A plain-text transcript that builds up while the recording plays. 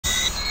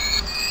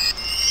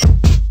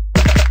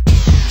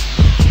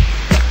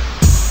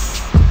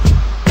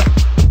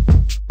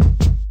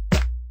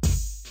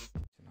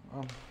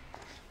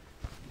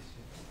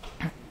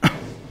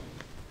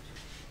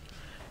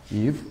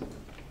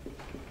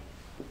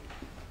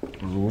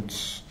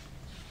roots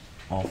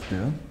of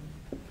the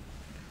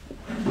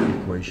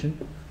equation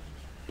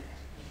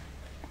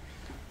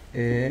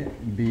a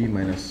b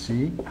minus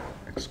c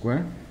x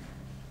square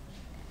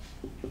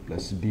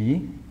plus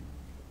b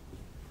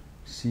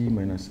c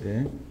minus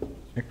a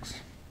x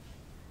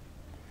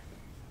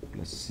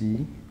plus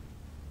c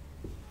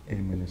a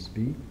minus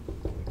b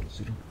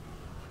 0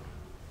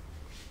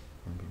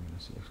 b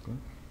minus c x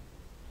square,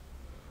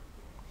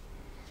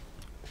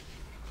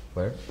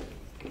 where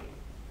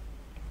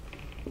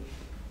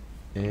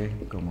a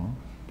comma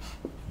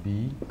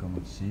b comma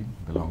c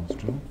belongs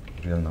to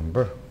real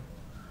number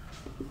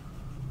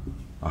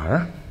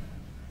r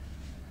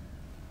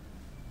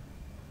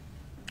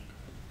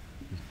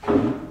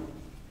equal,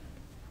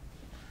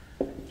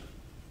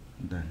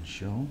 then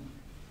show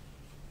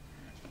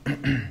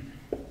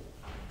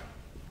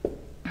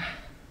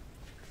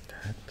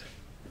that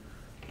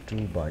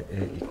 2 by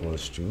a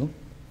equals to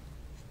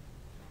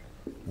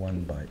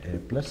 1 by a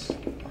plus 1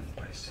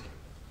 by c,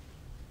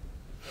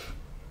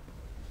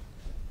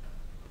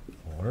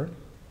 or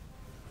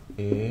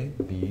a,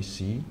 b,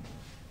 c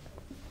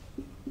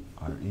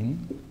are in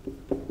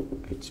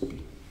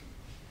HP.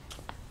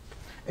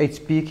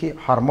 HP ki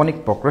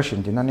harmonic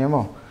progression tina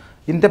nemo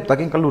in depth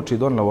taking kalu tri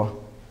don lawa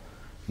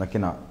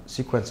nakina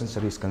sequence and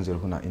series kan zero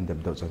huna in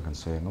depth dot kan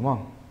soya ngama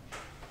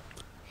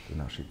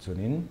tina shit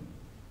zonin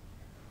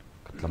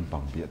katlam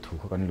pang bia thu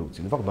kan lu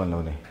chin vak don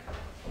lo ne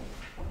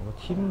wa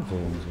khim ve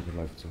mi zo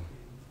life chu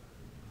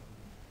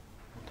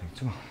thai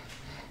chu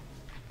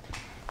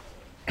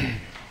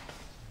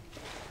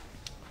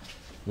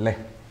le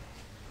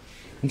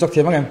chok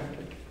thiam em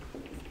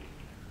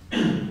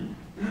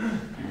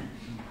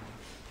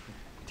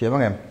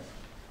thiam em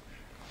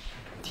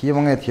thiam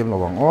nghe thiam lo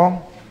bang o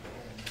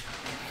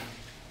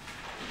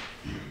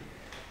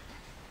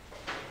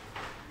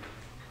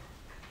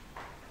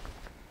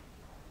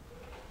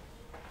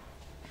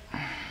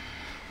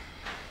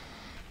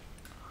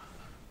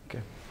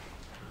okay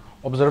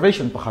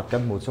observation pakhat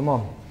kan mu chu mo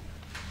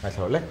ai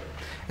thole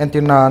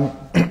antinan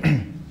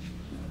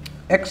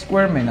x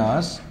square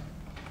minus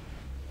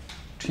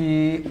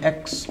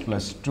 3x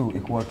plus 2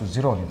 equal to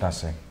 0 ni ta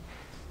se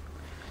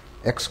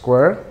x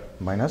square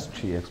minus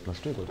 3x plus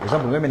 2 equal to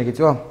example me ni ki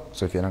chu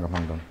so if yana ka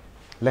mang don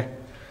le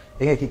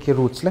enge ki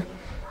roots le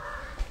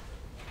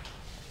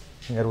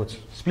enge roots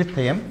split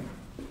thayem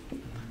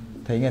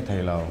thai nge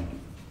thai lao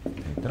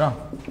thai tra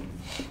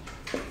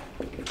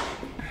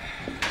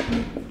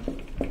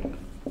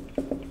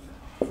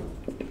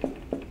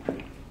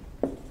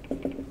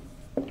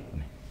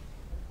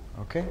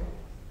okay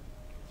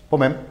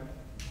pomem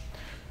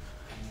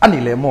ani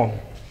le mo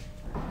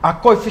a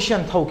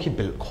coefficient thau ki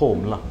bel khom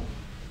la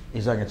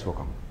izang it's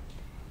welcome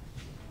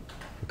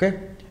okay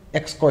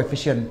x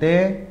coefficient te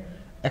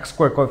x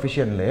square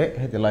coefficient le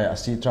hetilai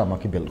asi trama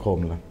ki bel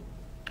khom la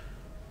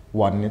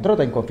 1 ni tro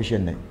tan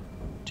coefficient ne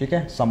ठीक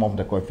है sum of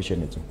the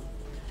coefficient is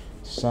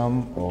sum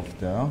of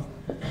the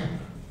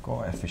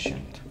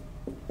coefficient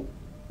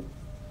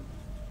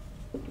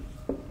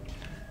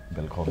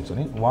bel khom so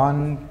ni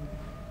 1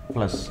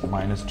 plus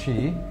minus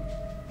 3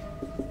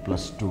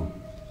 plus 2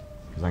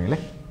 zangile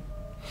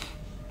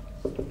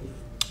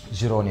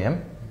 0 ni em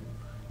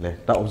le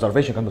ta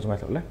observation kan tu mai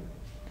le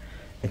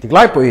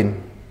multiply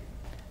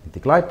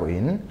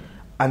point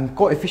an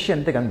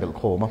coefficient te kan bel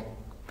khoma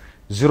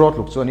 0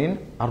 luk chonin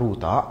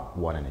aruta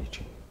 1 and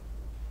 18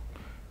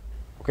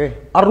 okay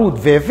arut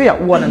ve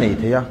 1 and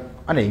 8 ya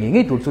anei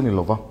ngi tul chuni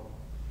lova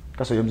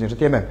ka so yom jing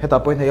te me heta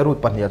point he root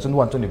pan ya chun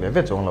 1 chuni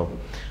ve chong lo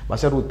ma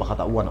se root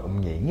pakhata 1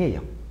 nge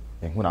ya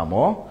eng huna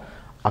mo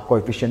a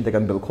coefficient te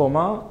kan bel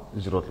khoma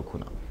 0 luk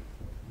huna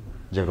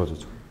 0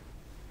 chu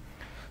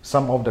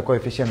sum of the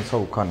coefficients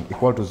so can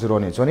equal to 0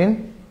 ni chonin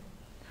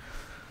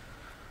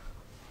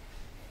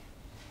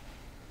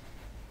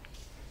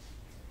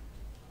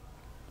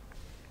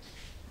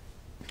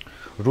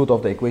root of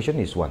the equation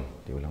is 1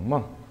 ti ulang ma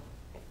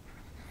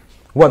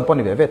 1 pon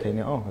ni ve the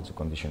ni oh that's a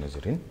condition is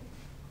in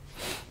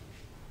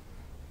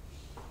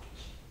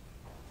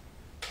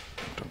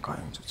to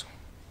kaim chu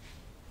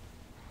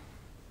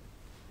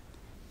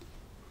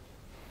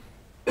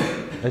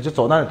ai chu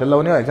chona te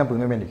lo ni example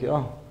me ni ki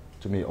oh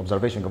to me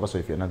observation ka ba so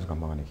if na ka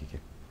ma ni ki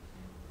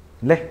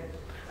le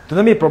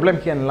to me problem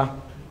hian la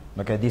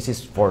okay this is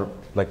for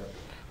like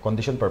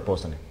condition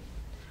purpose ni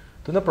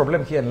to the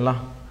problem hian la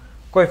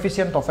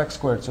coefficient of x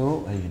squared so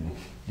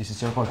this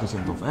is your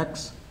coefficient of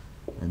x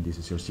and this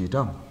is your c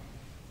term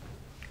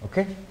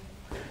okay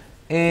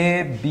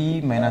a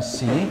b minus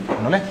c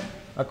no le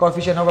a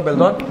coefficient how bel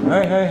don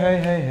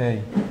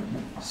hey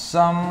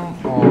sum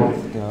of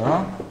the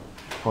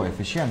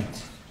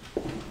coefficient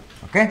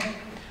okay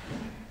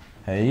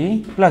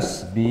hey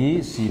plus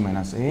b c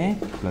minus a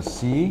plus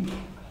c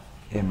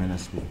a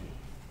minus b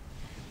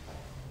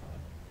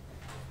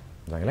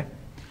zangile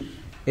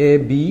a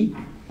b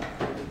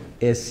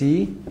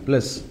AC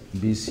plus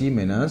BC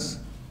minus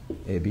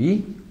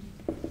AB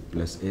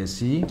plus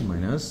AC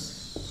minus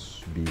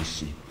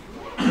BC.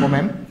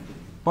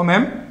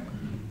 Pomem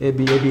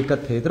AB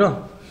cut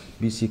hedra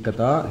BC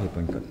kata he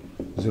point cut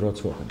 0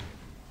 chokan.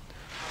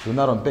 tu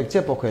na ron pek che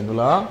po khen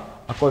nula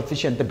a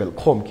coefficient te bel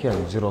khom khi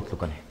ani 0 lu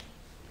kan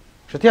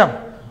he thiam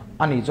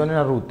ani chon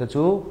na root te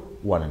chu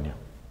 1 ania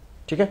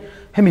ठीक है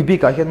hemi b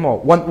ka hian mo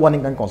 1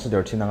 in kan consider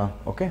chinanga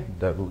okay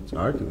the roots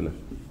are given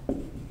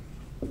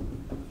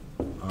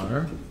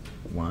are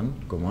 1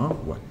 comma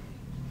 1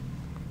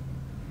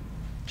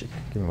 ठीक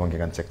है kimi wang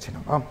kan check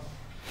chinanga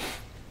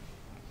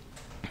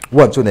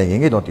 1 chu nei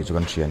nge don ti chu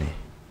kan chi ani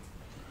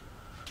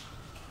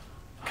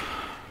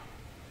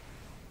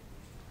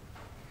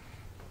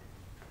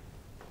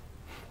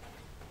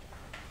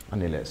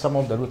anile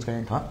sum of the roots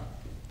kan tha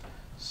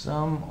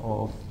sum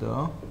of the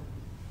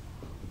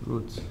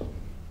roots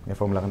ये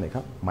formula kan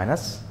देखा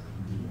minus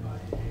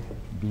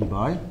b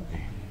by a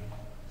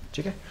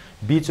ठीक है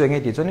b chu nge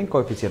ti chonin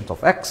coefficient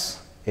of x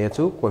a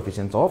chu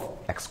coefficient of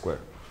x square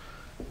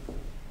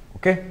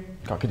okay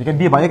ka ki kan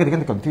b by a ka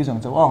kan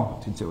confusion chaw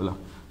chin che ula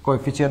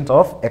coefficient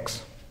of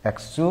x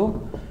x chu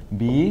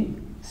b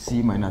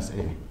c minus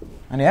a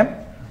ani em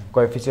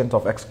coefficient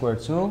of x square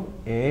chu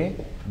a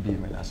b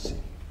minus c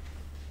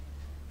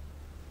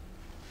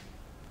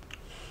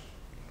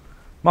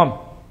mom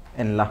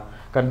en la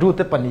kan root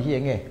te pani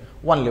hi nge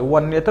 1 le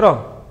 1 ne tro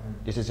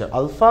this is your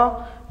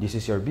alpha this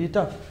is your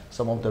beta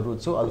sum of the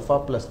roots so alpha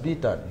plus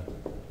beta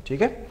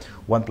ठीक है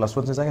 1 plus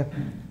 1 से जाएगा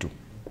 2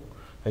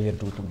 है ये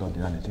 2 तुम दो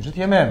दिन आने ठीक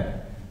है मैम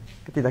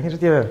कितनी दाखिल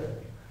ठीक है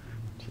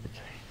ठीक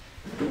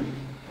है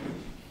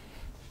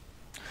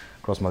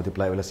क्रॉस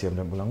मल्टीप्लाई वाला सीएम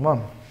ने बोला मम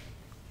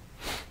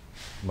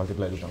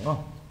मल्टीप्लाई दूंगा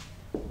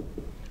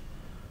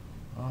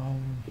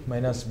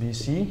minus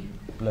bc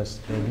plus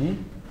ab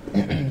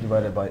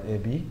divided by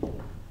ab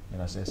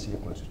minus ac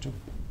equals to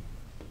 2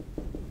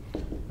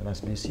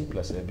 minus BC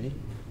plus AB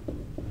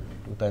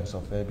 2 times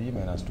of AB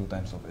minus 2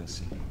 times of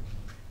AC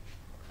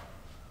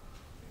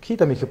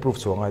kita mi ke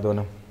proof so ngai don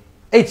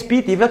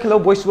HP ti vek lo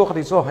boys wo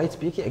khati so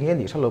HP ki engen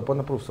ni thalo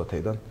pon proof so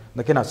thei don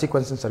na kena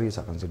sequence series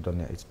sa kan zid don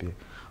ne HP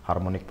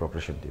harmonic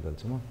progression ti bel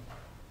chuma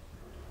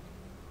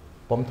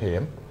pom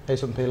them hay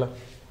sum thela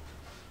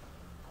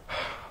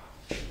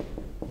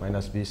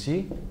minus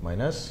BC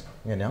minus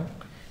ngen yang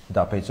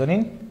da pe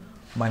chonin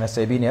minus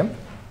AB nem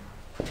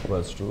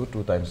equals to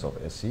 2 times of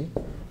AC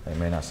ay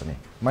minus ni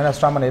minus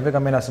tra man eveka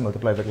minus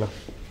multiply vekla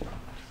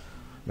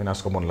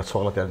minus common la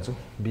chokla tan chu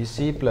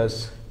BC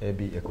plus AB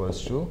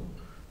equals to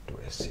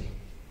 2AC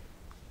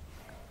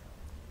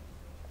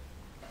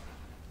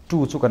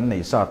 2 chu kan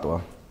nei sa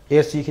to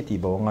AC ki ti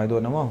bo ngai do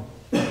na mo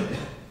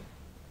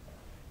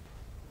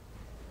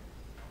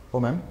oh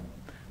ma'am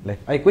le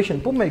equation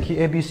pum mai ki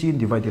ABC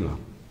divide la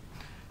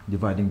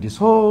dividing this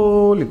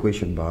whole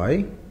equation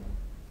by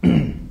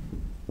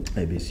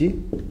ABC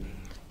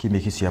kimi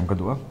ki siam ka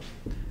dua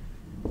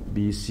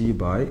BC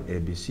by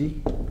ABC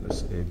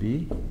plus AB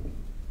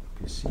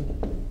BC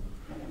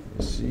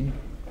BC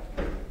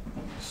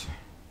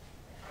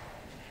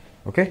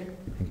okay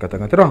kata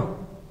ngatero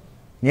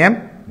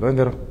niem lo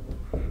ndero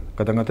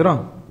kata ngatero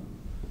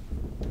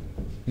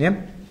niem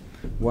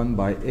 1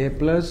 by A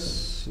plus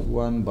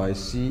 1 by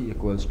C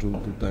equals to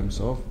 2 times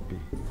of B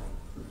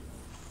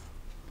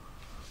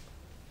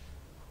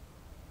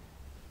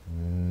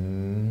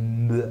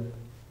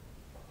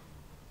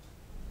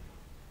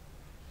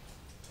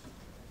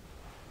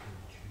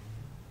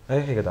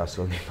cái đó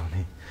số này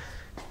này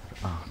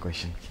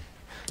question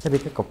cái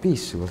cái copy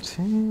số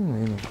chứ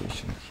này là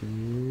question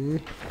kia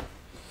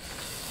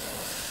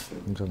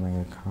cho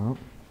mình khám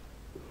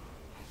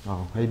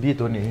hay biết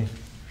ตัวนี้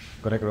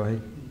correct rồi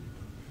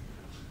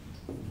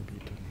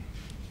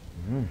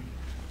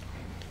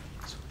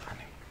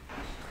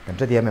cần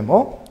cho điểm MO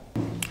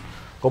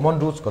common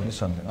root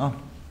condition nữa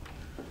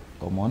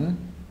common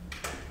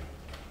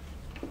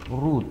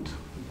root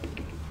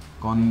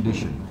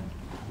condition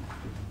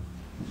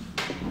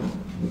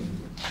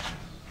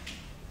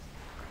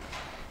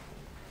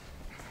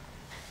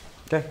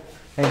okay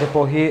and the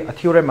po hi a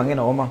theorem mangin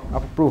oma a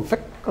proof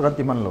fact ka kan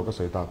timan lo ka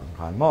soi ta kan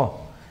khan mo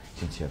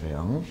chin chia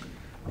veang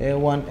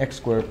a1 x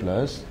square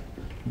plus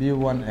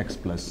b1 x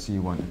plus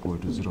c1 equal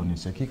to 0 ni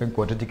se ki kan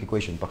quadratic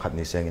equation pakhat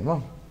ni sengin mo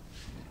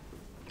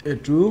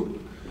a2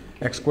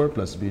 x square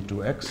plus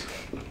b2 x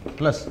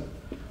plus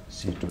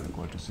c2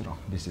 equal to 0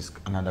 this is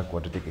another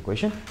quadratic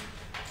equation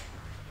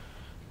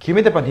kimi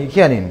te pan hi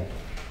khianin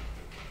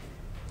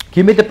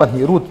kimi te pan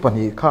hi root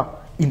pan hi kha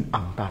in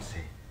ang ta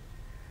se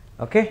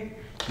okay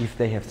if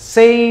they have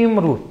same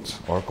roots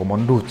or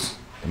common roots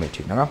they may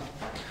check na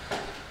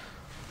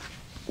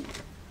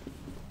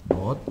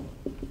both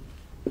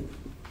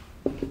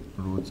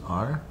roots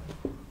are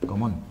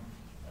common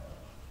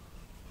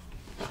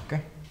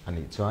okay and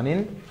it's one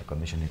in a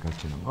condition equal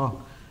to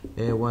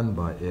a1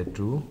 by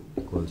a2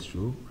 equals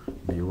to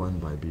b1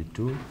 by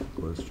b2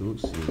 equals to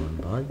c1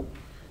 by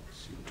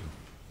c2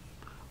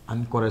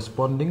 and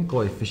corresponding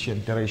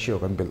coefficient ratio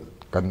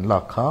kan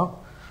lakha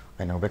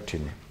ai nang vector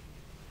ni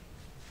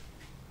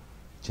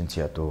chin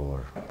chia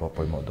tur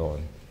poi mo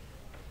don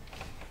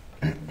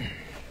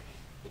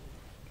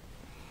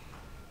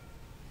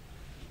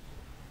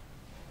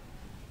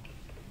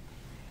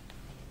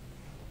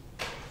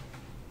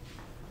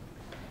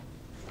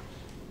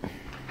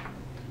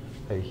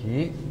Hey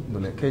hi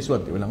nule case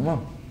one ti ulang mo.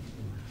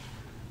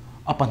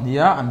 Apan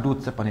dia and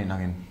root sa panin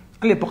nangin.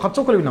 Ali pakat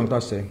so kali nang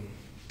ta se.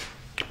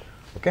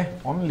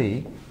 Okay,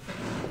 only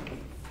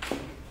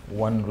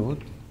one root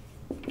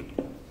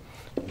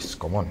is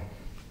common.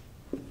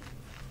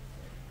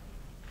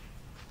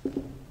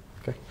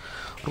 Okay,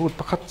 root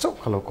pakat so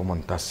kalau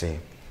common ta se.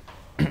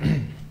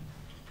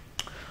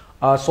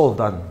 Solve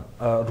done.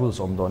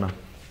 Rules om dona.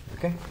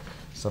 Okay,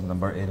 sum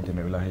number n ti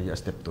mevla hi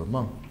step 2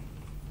 mo.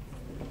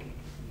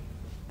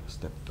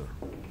 Step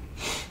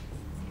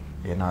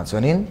 2. Ena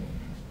chonin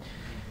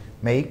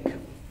make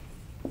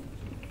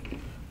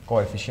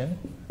coefficient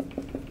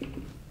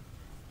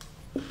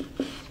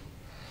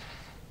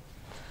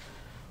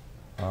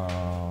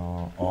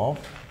of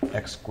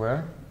x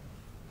square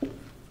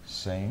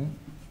same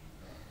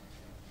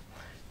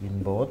in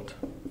both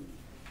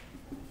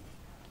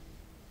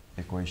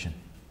equation.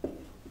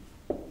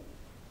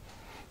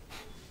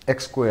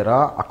 X square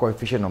a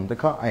coefficient om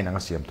dekha ai nang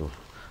siam tu.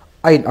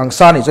 Ai ang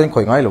sa ni chen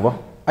khoi ngai lo ba.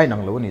 Ai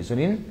nang lo ni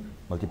chunin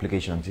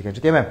multiplication ang chi kan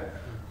chitem em.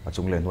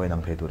 Achung len noi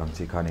nang thei tu rang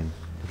chi khanin.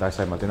 Lai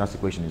sai multiplication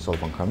equation is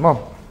solve bang khan mo.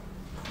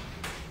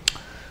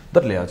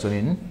 Dat le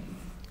chunin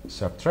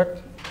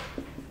subtract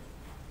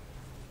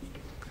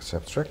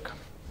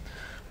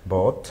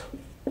both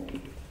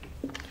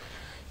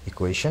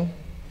equation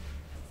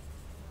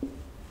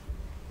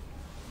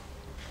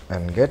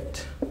and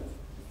get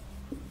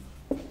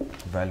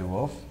value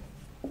of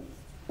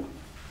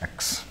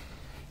x.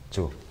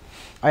 2.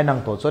 Ai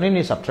nang to chunin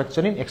ni subtract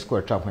chunin x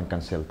square chap man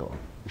cancel to.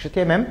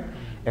 Ishte mem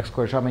x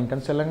square chap man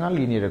cancel nga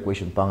linear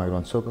equation pangai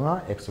ron so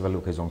nga x value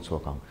ke jong so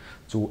kang.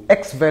 Chu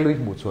x value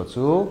mu chu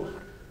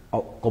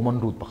common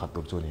root pakhat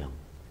to chu niang.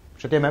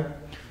 Ishte mem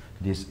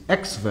this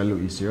x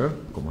value is your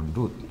common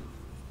root.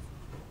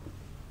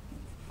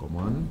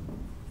 Common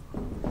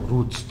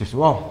roots this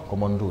wow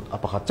common root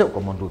apakhat cheu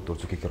common root to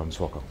chu ki ron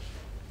so kang.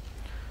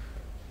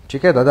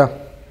 ठीक है दादा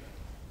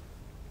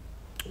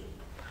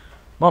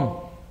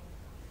mom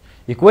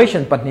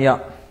equation patnia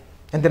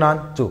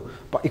entenan chu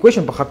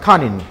equation pakhat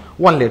khanin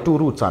 1 le 2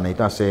 roots anai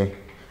ta se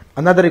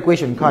another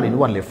equation khanin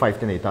 1 le 5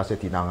 te nei ta se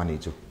tinang ani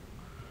chu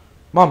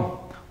mom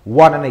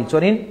 1 anai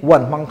chonin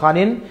 1 mang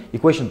khanin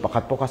equation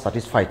pakhat poka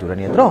satisfy tu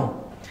rani dro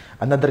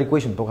another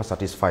equation poka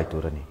satisfy tu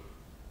rani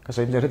ka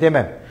so injere tem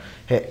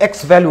he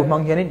x value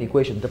mang hianin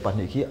equation te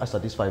pani khi a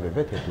satisfy ve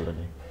ve the tu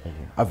rani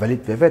a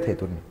valid ve ve the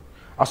tu ni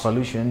a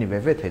solution ni ve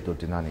ve the tu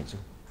tinani chu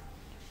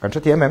kan cha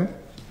tem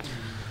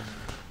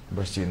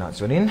Bersina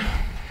chunin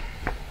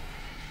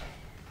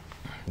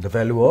the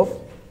value of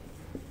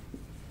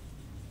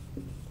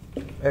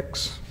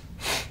x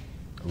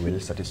will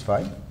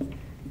satisfy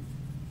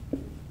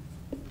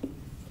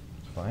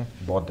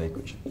both the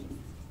equations.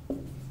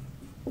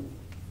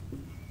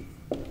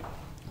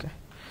 Okay,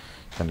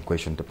 then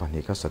equation to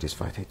pani ka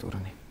satisfy thai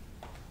turani.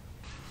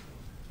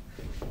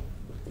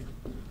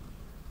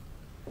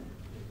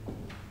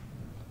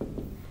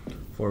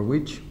 For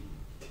which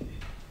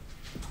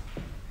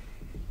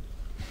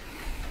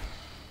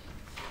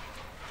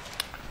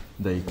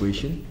the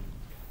equation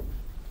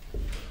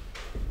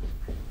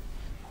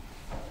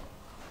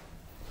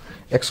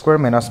x square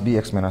minus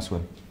bx minus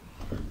 1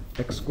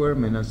 x square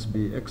minus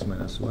bx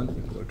minus 1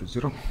 equal to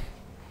 0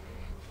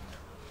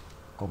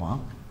 comma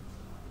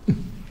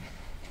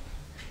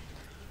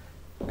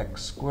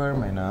x square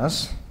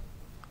minus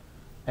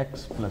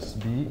x plus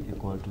b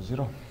equal to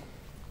 0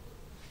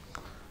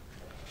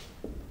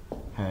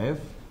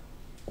 have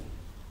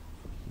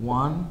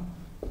one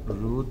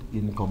root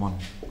in common.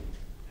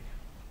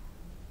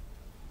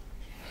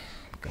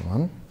 Come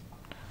on.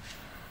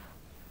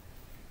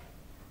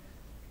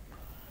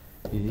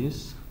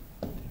 Is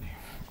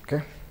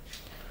okay.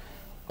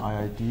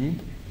 IIT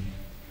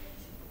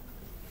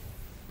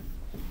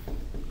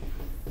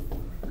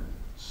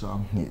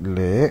sang ni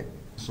le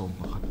som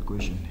pakhat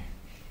question ni.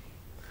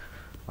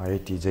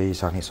 IIT JEE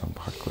sang ni som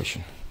pakhat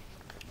question.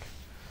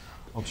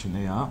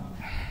 Option A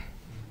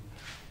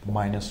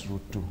minus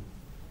root 2.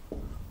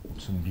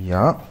 Option B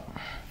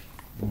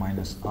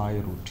minus I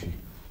root 3.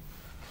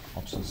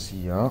 Option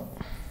C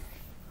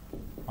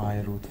I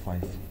root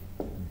 5.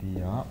 D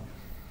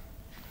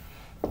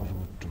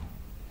root 2.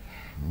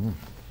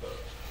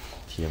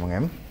 Thiêm anh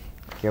em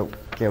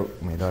kêu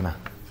mấy đó nè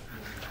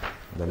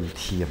lần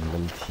thiềm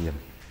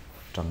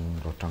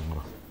trăng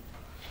rồi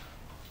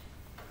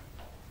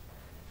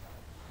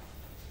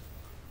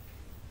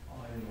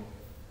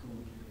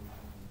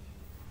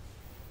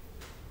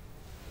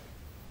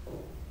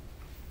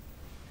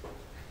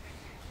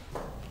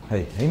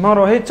hey mau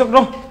rồi hey chốc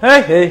rồi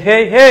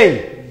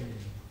hey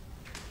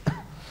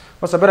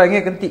masa berai nghe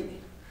ganti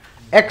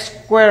x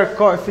square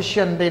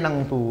coefficient đây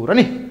năng tu ra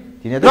ni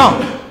thì nhớ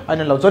đó anh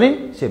nên lâu cho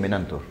nín xem mình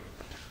ăn tu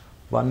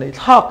và này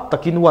thắc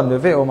takin one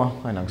về oma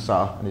anh năng sa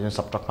anh nên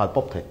subtract hal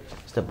pop thế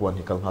step 1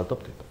 thì cần hal top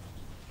thế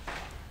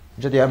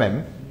jadi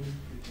em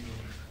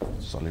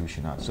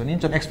solution so nín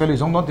chọn x value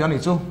giống đó thì anh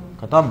chú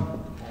khatam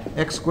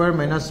x square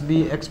minus b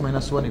x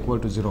minus 1 equal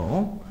to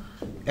 0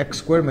 x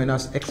square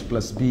minus x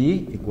plus b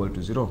equal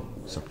to 0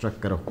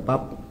 subtract karo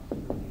pap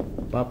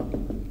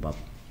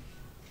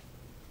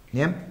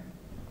Ném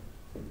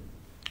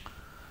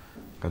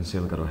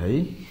cancel karo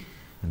hai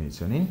ani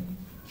chonin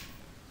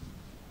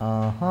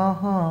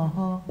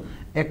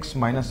x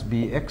minus b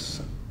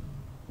x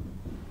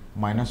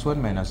minus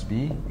 1 minus b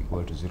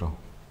equal to 0.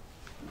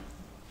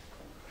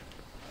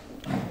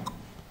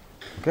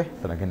 Okay,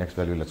 then again next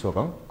value let's work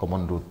on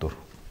common root tur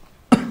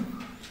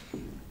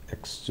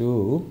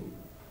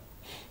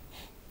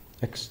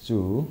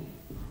x2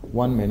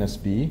 1 minus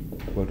b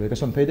equal to cái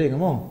son phê đây đúng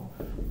không?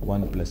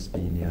 1 plus b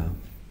nia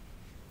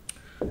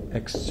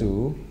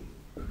x2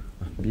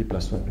 b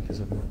plus 1 cái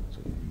gì so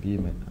b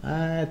men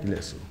tỷ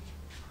lệ số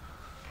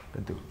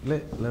cái tỷ lệ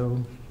lâu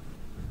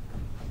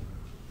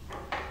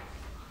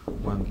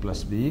 1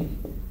 plus b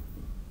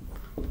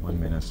 1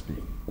 minus b.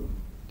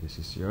 This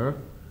is your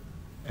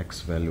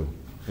x value.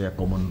 Đây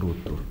common root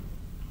tur.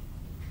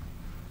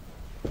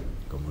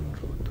 Common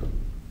root.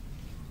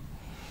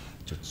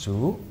 Chút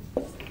số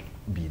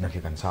b na khi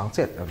cần sáng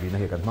chết, b na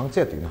khi cần mang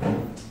chết thì nó.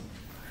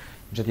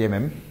 Chút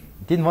em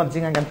tin von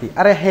chính anh ganti.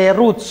 Are he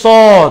root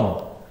son.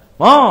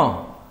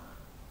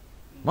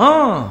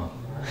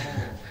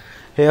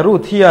 He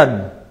root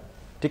hiền.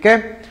 ठीक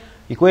है?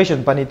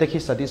 Equation pani te khi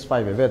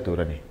satisfy về tu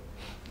ra ni.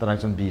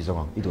 Transaction b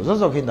zong. Itu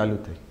zo khi dalut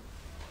thế.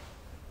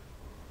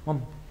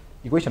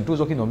 Equation 2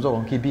 zo khi nom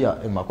zo khi b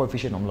a ma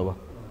coefficient nom lo ba.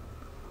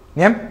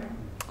 Ném.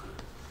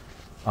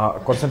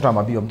 Concentrate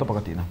ma b om to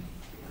pakati na.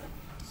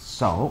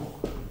 So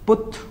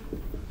put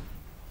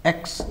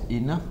x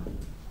in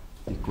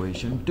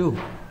equation 2.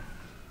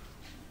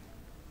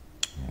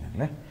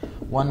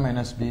 1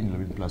 minus b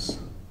in plus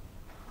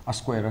a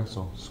square,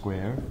 so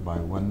square by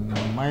 1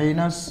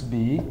 minus b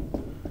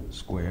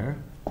square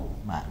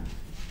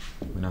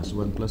minus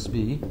 1 plus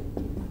b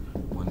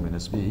 1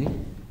 minus b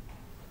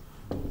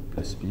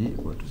plus b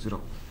equal to 0.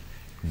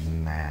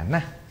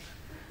 Nè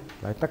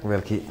lại tắc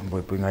về khi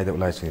bồi bồi ngay đậu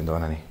lại chuyện đó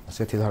này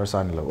sẽ thi har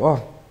san lo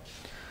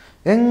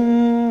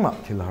em mà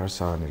thi har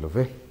san lo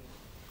về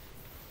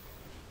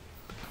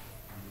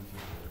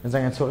anh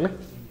dành anh số đấy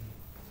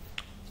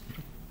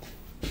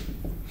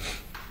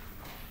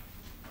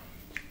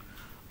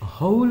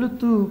hầu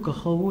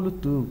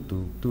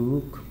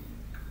tu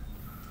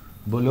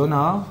bolo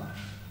nào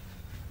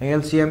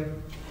LCM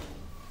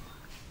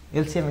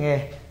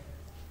nghe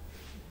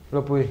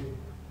rồi pui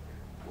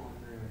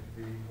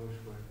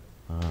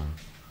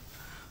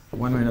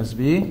 1 minus b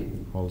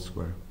whole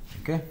square.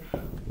 Okay,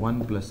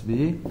 1 plus b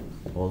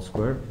whole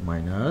square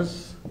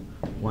minus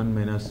 1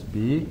 minus b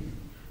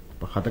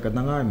pakatakat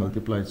na nga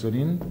multiply so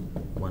in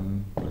 1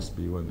 plus b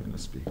 1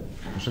 minus b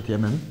ano siya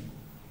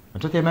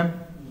mm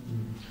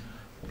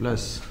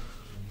plus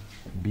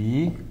b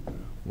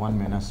 1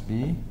 minus b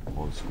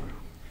whole square.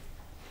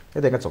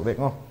 Cái đây cái chỗ đấy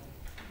không?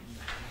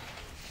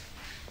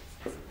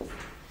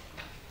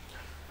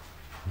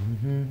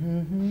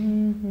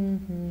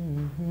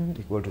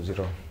 Equal to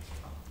 0.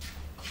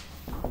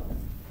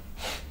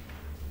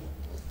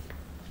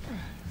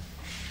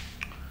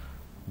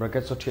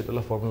 Bracket so chết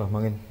là formula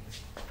mangin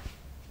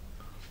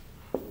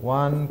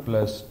 1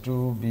 plus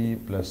 2b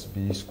plus b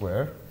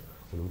square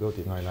lúc đầu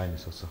thì ngay line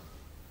so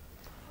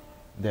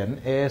then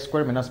a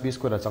square minus b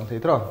square là chẳng thấy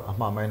rồi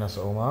mà minus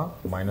oma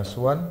minus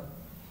 1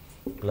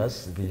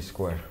 plus b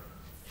square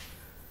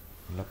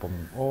là pom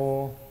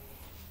o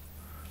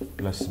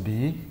plus b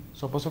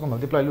so poso ko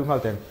multiply luôn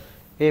halten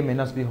a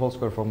minus b whole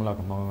square formula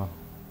ko mga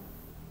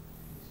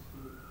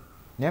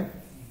nhé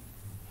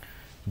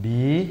b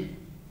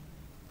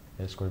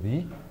a square b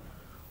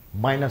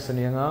minus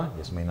ani nga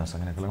yes minus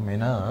ang nakalang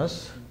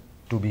minus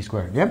 2b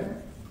square nhé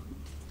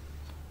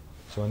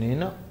so ani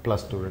na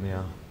plus 2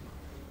 niya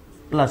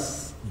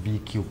plus b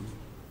cube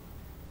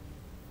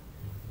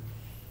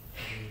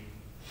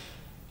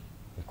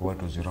equal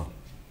to 0.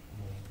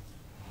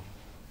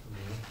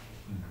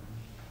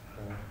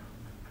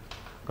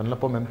 Kan la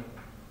pom em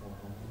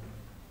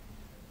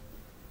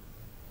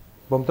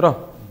bom tro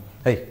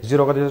hey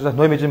 0 ka dito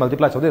noi me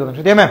multiply so dito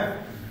kan em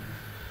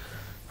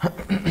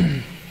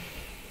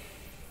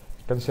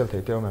cancel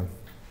thei teo mem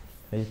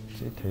hey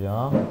thei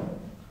ya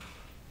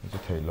ji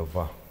thei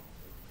lova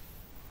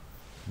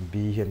b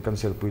hian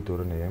cancel pui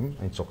tur ne em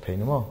ai chok thei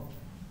ni mo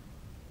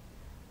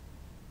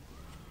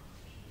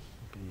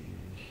b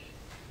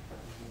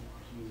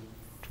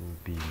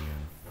 2b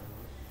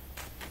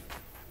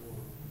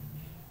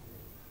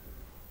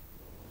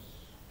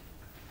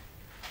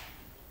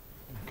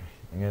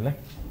nghe lấy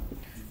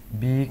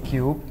b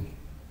cube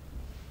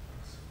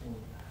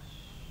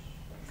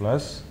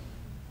plus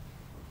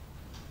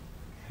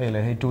hay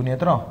là hay 2 nè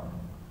đó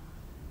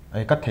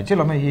ai cắt thể chứ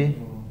làm hay gì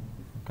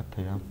cắt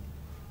thể không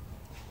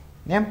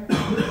nhém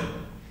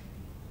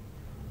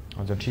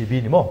còn giờ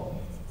 3b nữa mô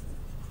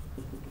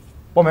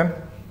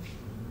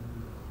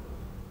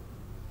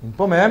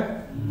bom em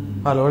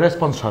hello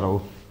response hello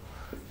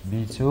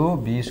b2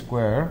 b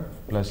square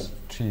plus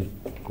 3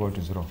 equal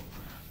to 0.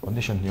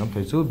 Condition hiểm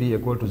thấy số b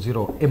equal to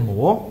 0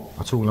 mo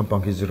chung làm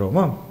bằng cái 0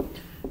 mà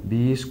b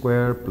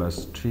square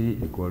plus 3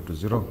 equal to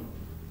 0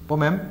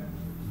 bom em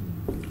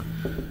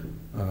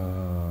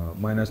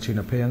minus 3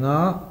 na phe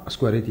nga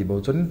square thì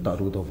bao chân ta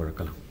root over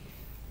kala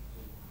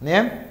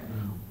nè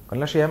kan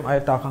la sham I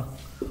ta kha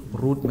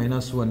root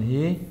minus 1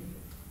 hi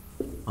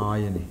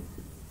I ani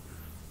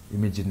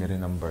imaginary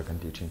number kan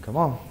ti thin come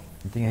on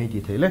ting hai ti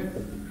thele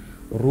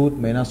root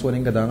minus 1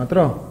 inga dang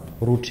atro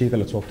root 3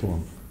 kala chok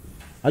thum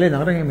ale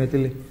nang rang me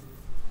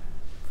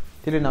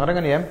tili nang rang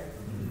ani em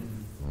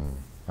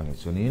ani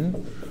chunin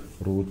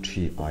root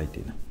 3 I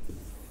tin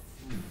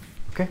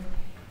okay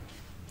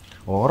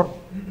or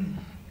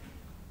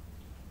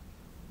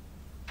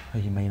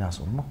hai minus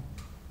 1 mo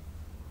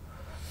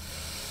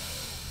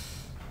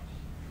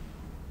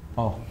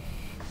oh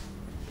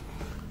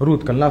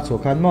root kan la so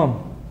khan mom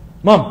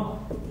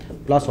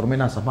plus or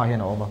minus ma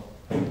hian oma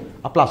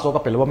a plus so ka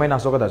pelwa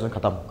minus so ka da jon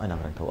khatam ai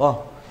nang rang tho oh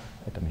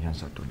eta mi han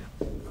sa tu le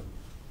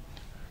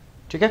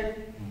ठीक है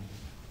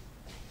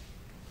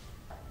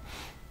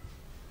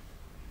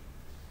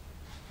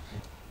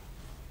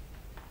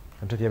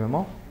Anh chị em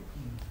mò,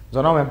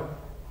 giờ nào em,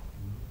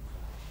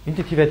 in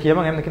thì về thì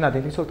em cái nào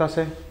thì số ta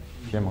sẽ,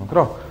 thì em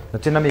rồi, là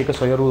trên năm cái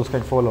số rules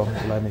can follow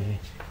lại này,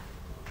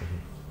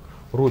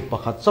 root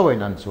pakat sa way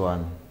nan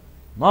chuan,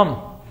 mom,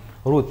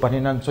 root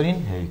paninan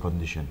chuanin hey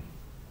condition.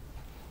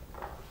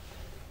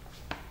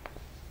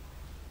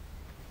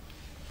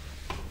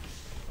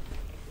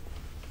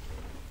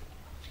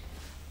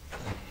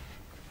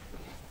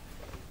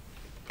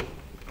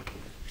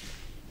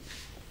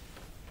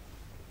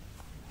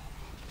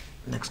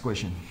 Next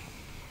question.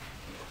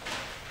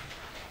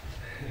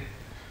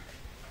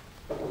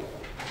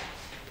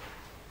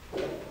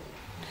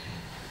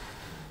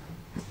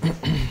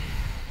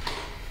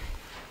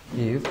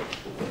 If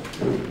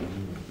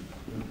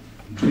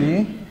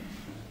three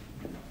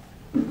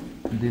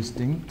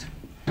distinct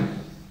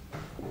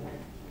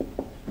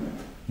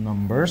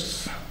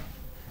numbers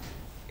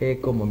a,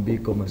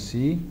 b,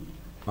 c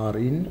are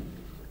in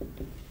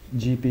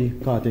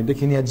GP ka te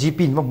dekhi ni GP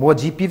mo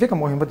GP ve ka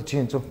mo hemba ti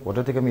chen cho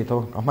quadratic ka mi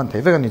tho aman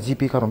thai ve ka ni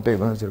GP ka rom pe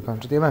ba zir kan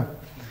te ma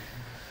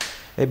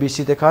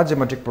ABC te ka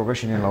geometric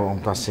progression in law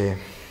ta se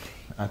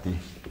ati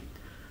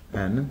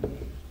and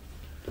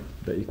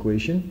the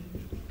equation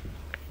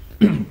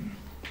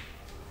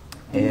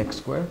ax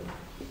square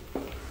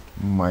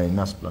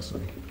minus plus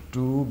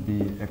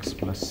 2bx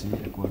plus c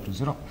equal to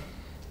 0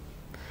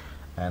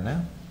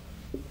 and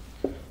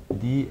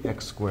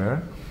dx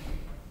square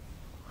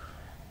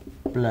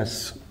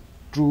plus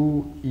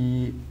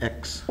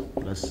 2ex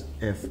plus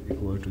f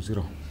equal to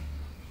 0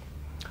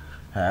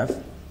 have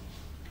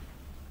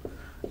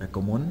a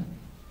common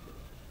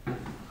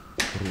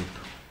root.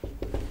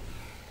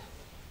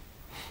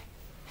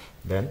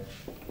 Then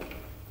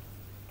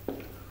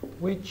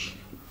which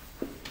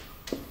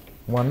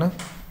one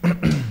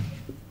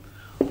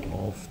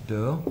of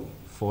the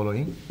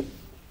following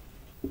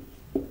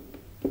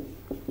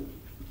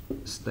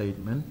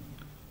statement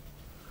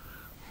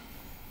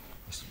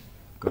is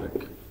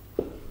correct?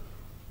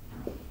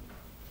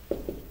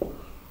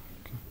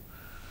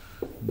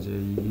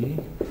 JEE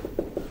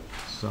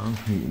sang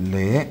hi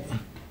le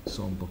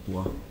som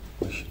pakwa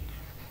question.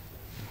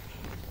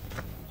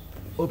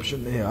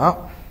 Option A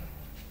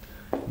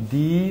D,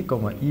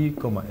 E,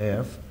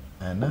 F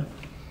and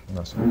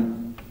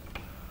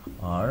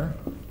are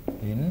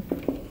in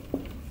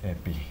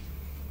AP.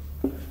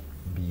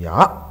 B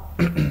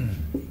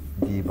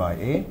D by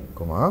A,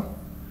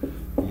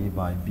 E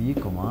by B,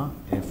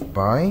 F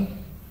by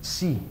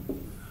C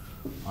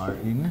are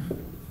in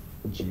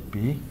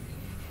GP.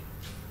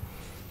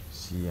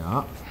 C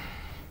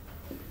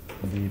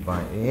D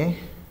by A,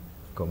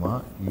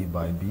 E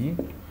by B,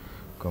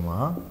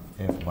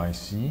 F by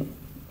C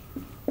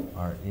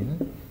are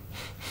in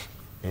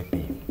AP.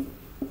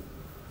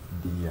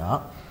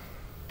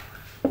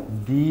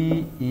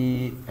 D,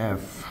 E,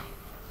 F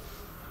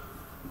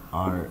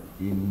are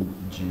in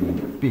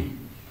GP.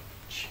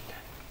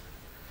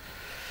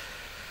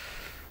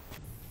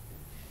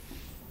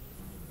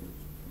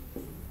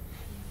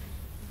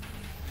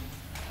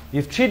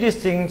 If three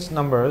distinct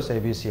numbers A,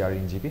 B, C are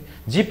in GP,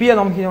 GP and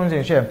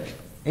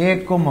A,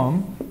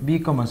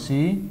 B,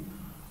 C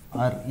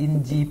are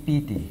in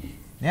GPT.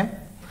 Yeah?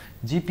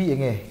 GP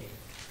again.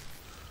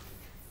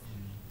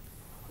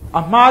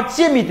 Ama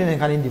mi tin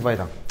kan in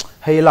divide.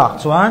 Hey lak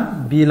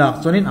chuan B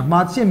lak chuanin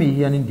ama mi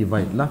hian in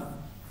divide la.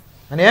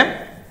 Ani em?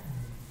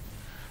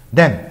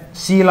 Then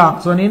C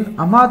lak chuanin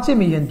ama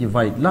mi hian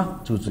divide la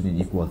chu chunin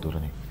equal to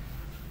rani.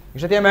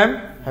 Isati em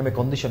have a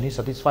condition is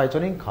satisfied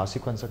chuanin kha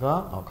sequence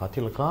ka aw kha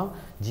thil ka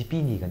GP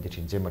ni kan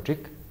tin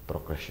geometric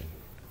progression.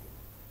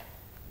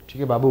 ठीक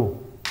है बाबू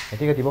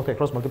ऐसे का दिमाग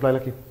cross multiply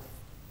lucky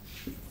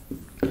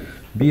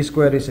b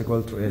square is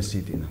equal to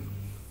ac tina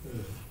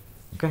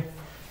okay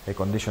a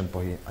condition po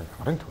hi an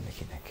rang thone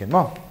khine ken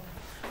mo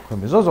ko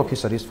me zo ki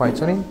satisfied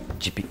chanin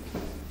gp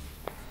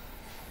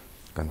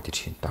kan ti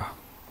thin ta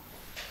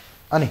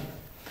ani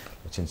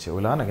chin se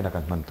ula na kina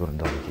kan man tur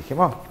ndo ki ke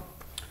mo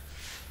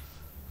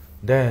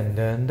then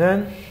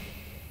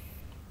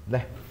le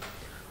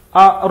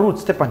a root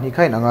step ani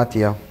khai na nga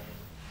tia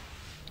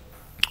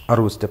a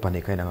root step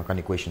ani khai na nga kan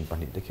equation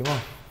pani dekhi mo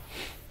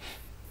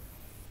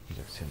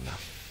jackson na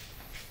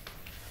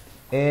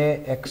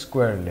ax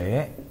square le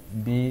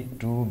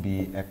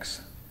b2bx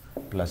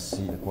plus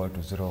c equal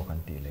to 0 kan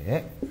ti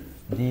le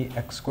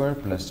dx square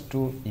plus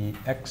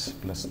 2ex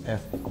plus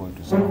f equal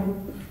to 0.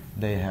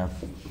 They have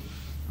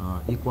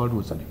equal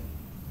roots.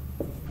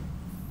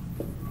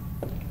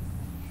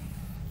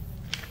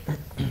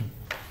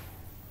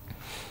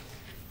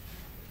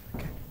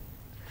 Okay.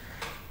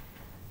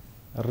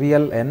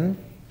 Real and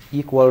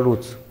equal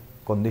roots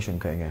condition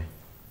kayaknya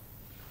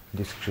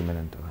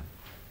discriminant kan.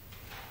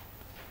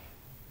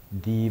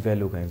 D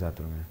value kayak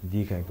satu kan,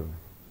 D kayak tu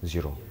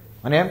 0.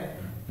 Mana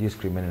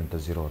discriminant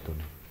 0 tu.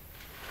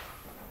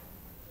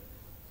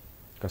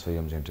 Kasih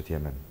yang macam tu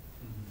tiaman.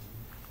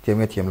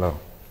 Tiam lah.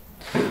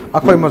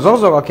 Aku yang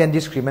mazok akan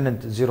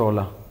discriminant 0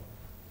 lah.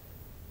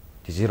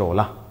 Di 0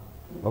 lah.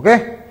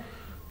 Okay?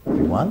 If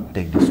you want,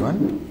 take this one.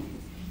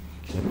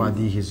 Siapa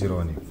D is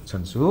 0 ni?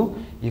 Sensu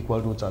equal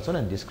roots aja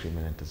dan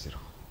discriminant 0.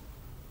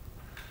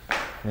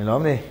 Ni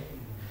lom ni.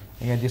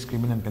 Ini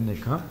discriminant kan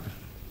dekha.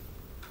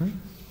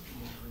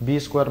 B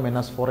square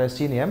minus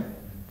 4ac ni em.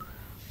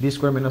 B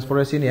square minus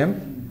 4ac ni em.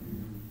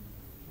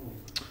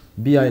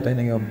 B ay tayo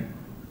nang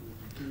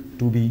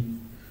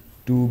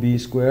 2b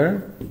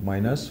square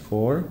minus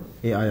 4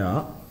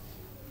 a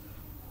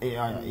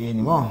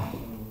ni mo.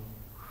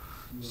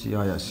 C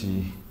ay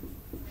c.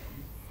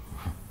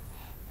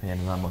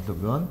 Ayan nga mo ito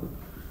doon.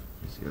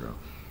 0.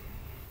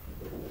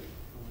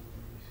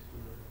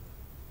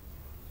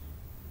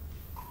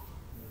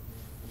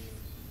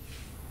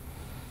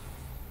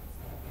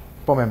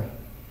 Po mem.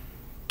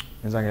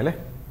 Yang sang ele.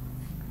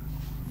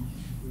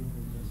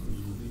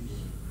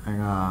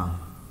 Ang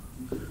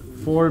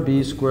 4b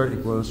squared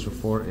equals to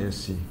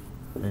 4ac.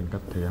 Ayan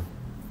kat tayo.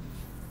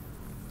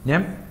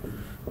 Nyam?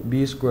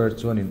 B squared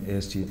so in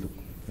ac look.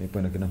 May pa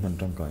na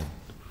kinamantang kain.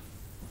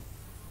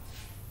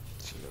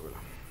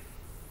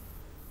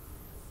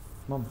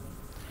 Mom.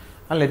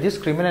 Alle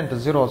discriminant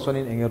 0 so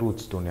in enge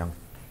roots to nyang.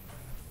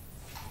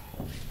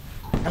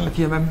 Alle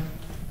kia mem.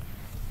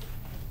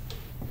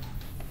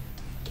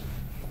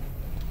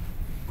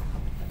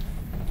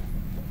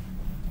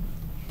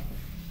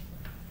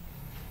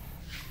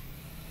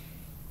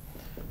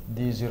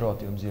 D0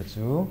 tium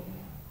z2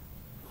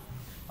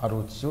 a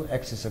root 2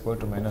 x is equal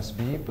to minus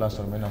b plus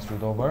or minus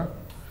root over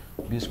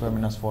b square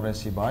minus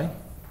 4ac by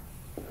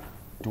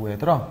 2a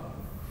tra.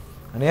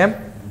 Ani em?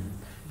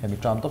 Kami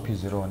tram to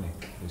p0 ni.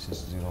 This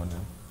is 0 ni.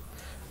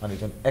 And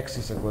then x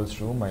is equal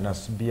to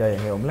minus b ay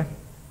ang le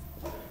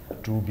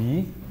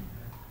 2b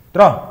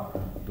tra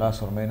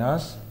plus or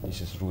minus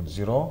this is root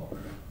 0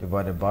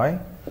 divided by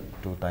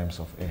 2 times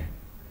of a.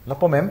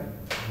 Lapo mem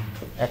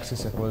x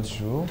is equal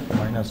to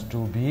minus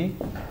 2b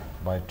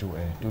by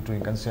 2a. 2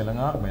 in cancel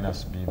nga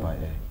minus b by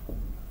a.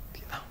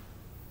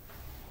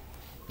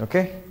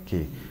 Okay?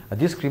 Okay. A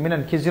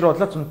discriminant ki 0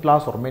 atla sun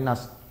plus or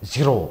minus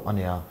 0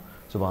 ania.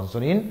 So bang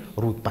sunin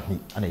root pani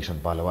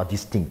anation palawa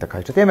distinct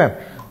kai chate mem.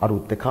 A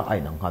root te kha ai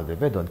nang hal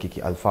be don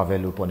ki alpha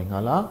value po ning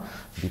hala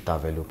beta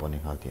value po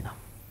ning hal tina.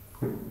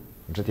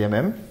 Chate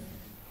mem.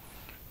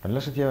 Kanla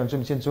chate mem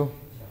sun sin chu.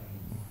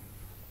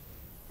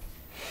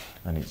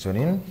 Ani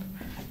sunin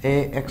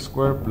ax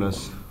square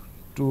plus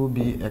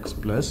 2bx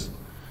plus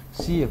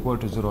c equal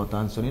to 0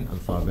 tan sunin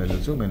alpha value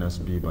to minus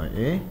b by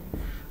a,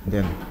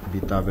 then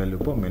beta value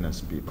po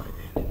minus b by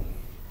a.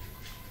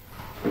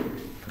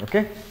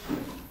 Okay?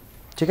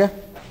 ठीक है?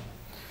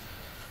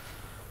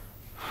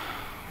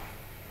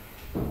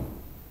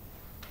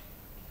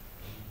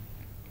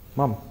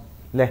 Mom,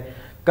 le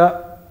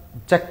ka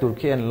check tur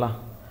khian la.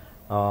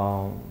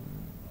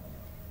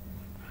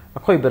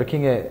 Akhoi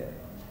berking e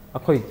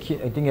akhoi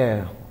ting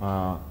e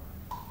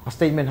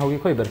statement how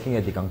khoi berking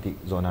e dikang ti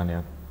zona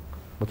ne.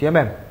 Butia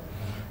mem.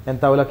 En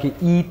tawla ki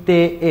e t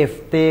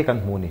f t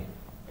kan muni.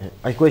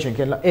 Equation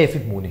khian la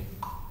f mu ni.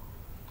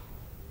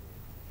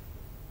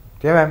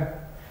 Tia mem.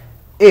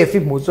 F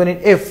if mu chuan in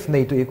f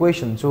nei to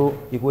equation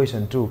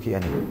 2 ki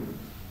ani.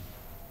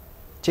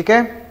 ठीक है?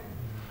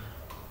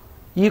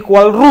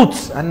 Equal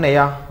roots an nei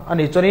a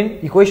ani chuan in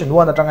equation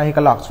 1 atanga hi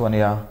kalak chuan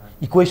ya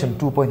equation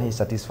 2 point hi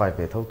satisfy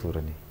pe thau tur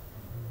ani.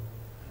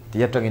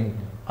 Tia tangin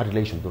a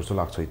relation tur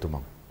sulak choi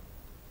tumang.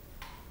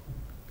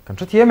 Kan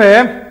chu thiam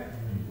em.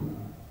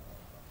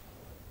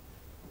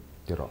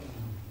 Tiro.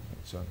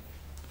 Chuan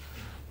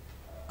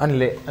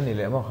ani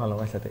le ma khala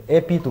wa sate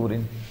ap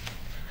turin.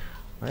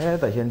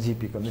 That here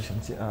GP condition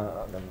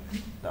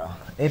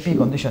AP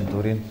condition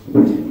turin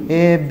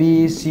A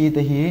B C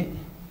tahi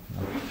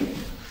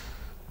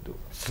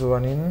so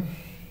anin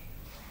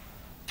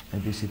A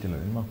B C tilo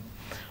ma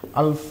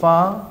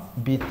alpha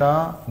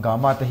beta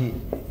gamma tahi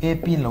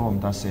AP lawam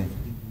ta se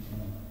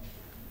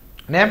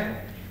nem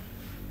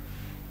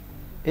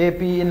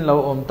AP in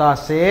lawam ta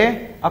se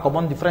a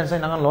common difference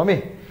nang an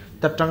lomi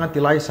tatanga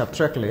tilai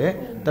subtract le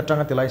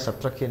tatanga tilai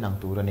subtract ke nang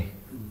turani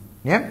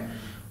nem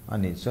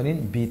ani so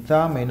in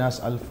beta minus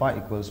alpha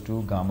equals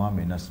to gamma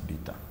minus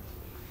beta.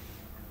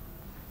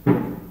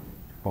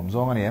 Pom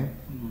zong ani em.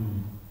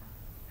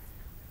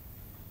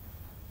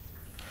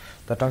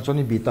 Tatang so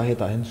ni beta he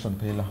ta hen son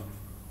phela.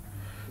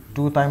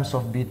 2 times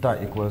of beta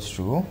equals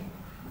to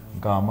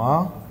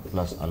gamma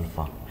plus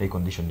alpha. Hey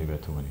condition ni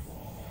betu ani.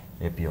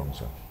 AP om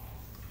so.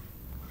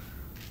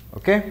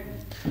 Okay?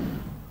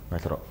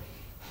 Metro.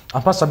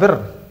 Apa saber?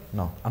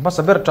 No. Apa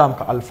saber tram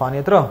ka alpha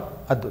ni tro?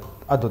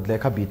 Adot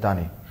lekha beta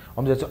ni.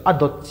 Om je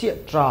adot chi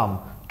tram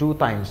 2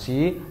 times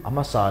c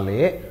ama sale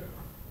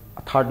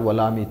third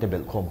wala mi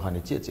table khom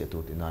khani chi chi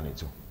tu tina ni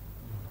chu.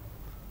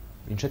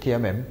 In cha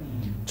thiam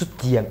chu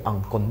tiang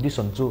ang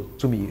condition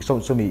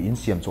chu mi in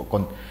siam chu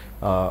kon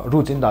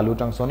root in dalu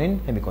tang sonin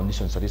hemi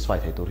condition satisfy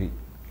thai tu ri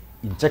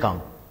in chekang.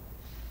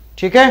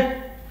 ठीक है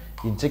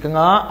in check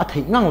nga a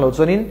thei ngang lo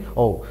chonin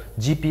oh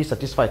gp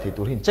satisfy thei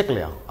tur hin check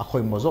le a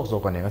khoi mo jok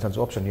jok ane nga chan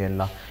option yen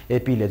la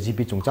ap le gp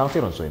chung chang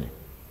chiron soini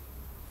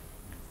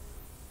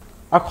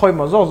a khoi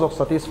mo jok jok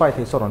satisfy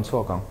thei soron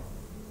so kang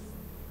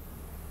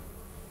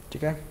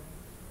ठीक है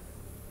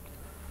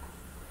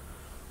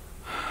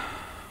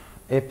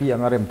ap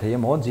angarem thei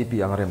mo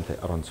gp angarem thei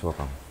aron so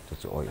kang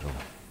chu oi ro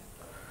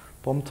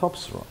pom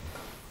tops ro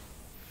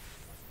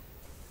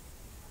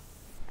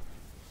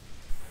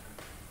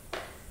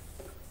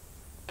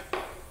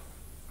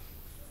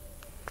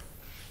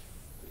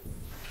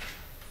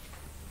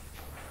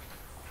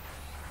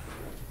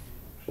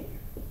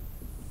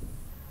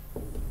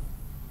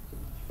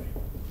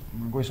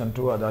question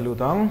 2 ada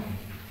lutang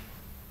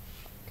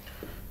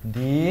d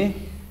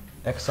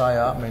xi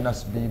minus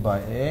b by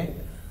a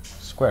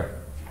square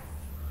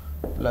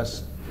plus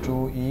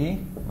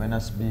 2e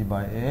minus b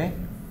by a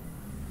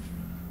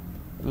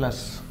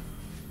plus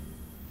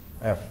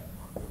f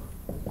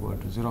equal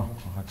to 0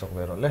 ha chok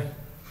vero le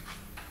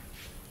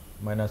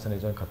minus ni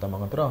join khatam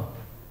ang tro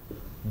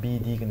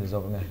bd can is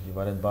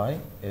divided by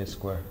a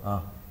square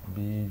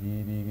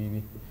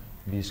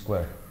b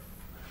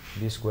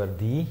square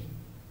d.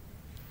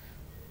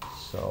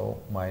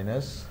 So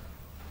minus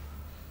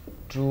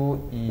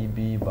 2EB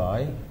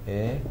by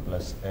A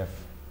plus F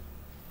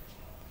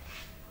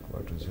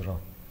equal to 0.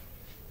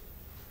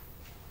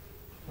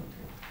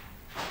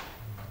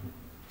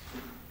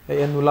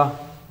 Hey enula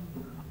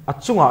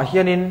achunga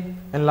hianin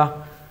enla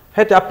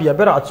hete apia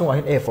bera achunga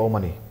hin A fo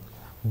mani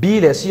B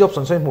le C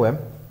option so muem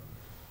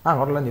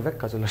ngor la ni vek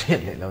ka chula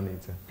le lo ni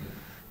cha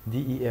D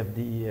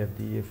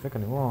E F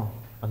kan mo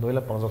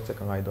anoila pangjok che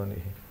ka ngai don ni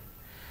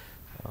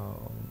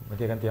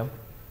mati kan tiam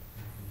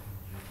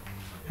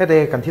hete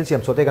kan thil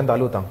siam sote kan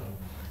dalu tang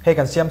he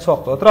kan siam chok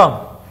to trong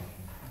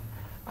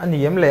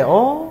aniem le o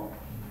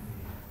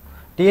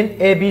tin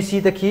abc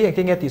te khi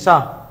engting ti sa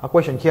a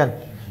question khian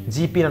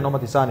gp na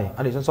nomati sa ni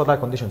ani jon sota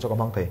condition chok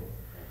amang the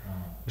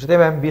jete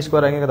mem b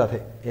square ang ka da the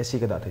ac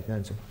ka da the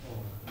nan chu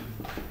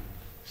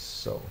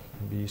so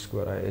b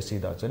square ac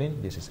da chanin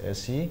this is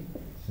ac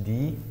d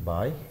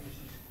by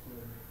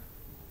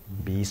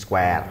b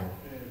square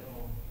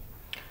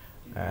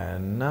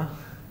and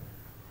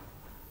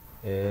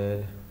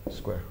a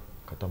square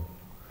khatam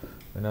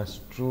minus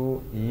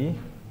 2e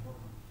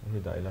hi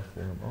dai la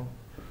form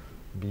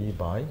b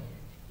by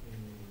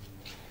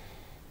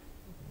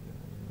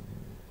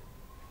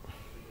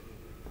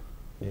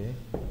a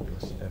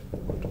plus f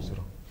equal to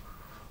 0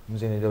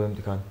 mujhe nahi jab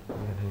imtikhan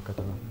ye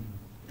khatam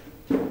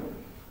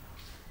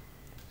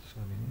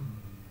sorry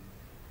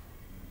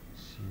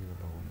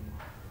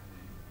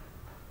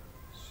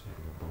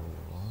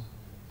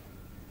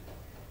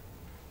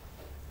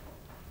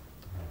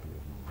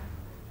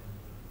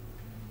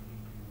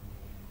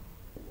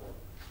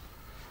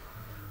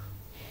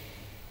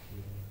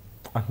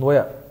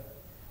noya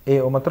a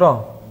omatro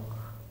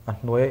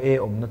noya a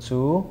omna chu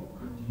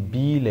b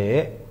le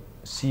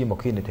c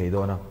mokhin ni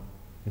theido na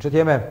chu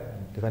thiam em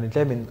tikani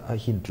tlemin a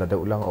hint la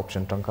deuh lang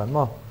option tang kan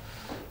mo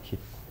hit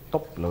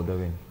top lo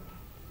dewin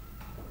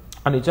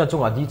ani chan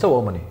chunga di chaw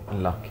omani an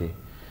la khi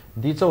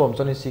di chaw om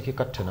chani c khi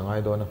kat thena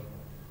ngai do na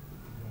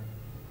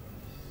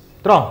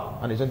tro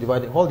ani chan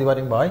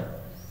dividing by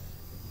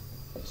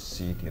c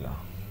tila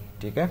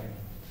ठीक है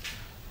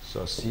so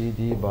cd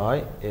by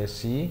ac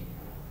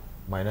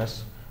minus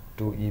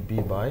 2eb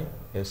by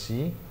ac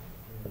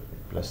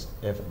plus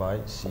f by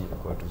c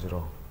equal to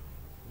 0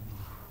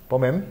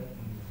 pomem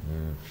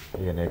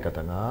ye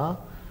katanga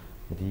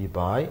d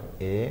by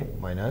a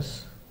minus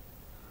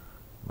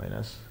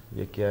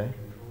ye kya hai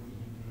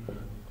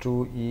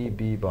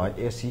 2eb by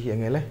ac hi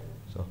angele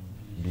so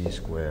b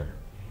square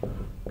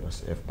plus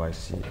f by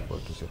c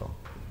equal to 0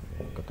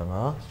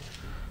 katanga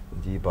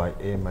d by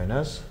a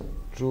minus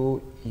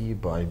 2e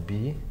by b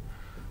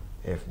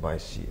f by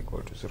c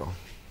equal to 0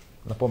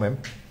 la pom em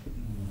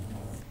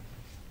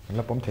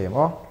la pom them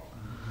o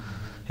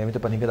hem te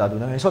paning ka da du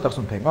na so tak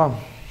sum theng o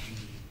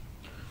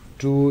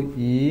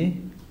 2e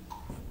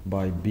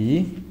by b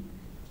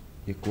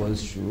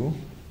equals to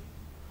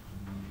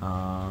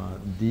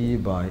d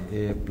by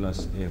a plus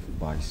f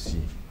by c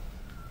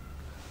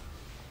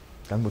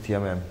kan bu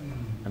thiam em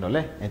ando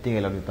le enting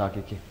elo ni ta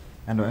ki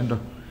ando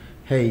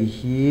hey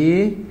hi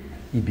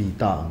i b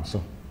ta so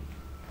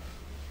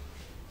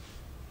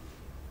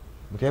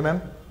bu thiam em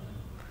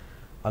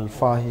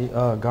alpha hi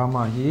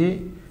gamma hi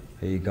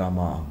hey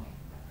gamma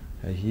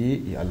hi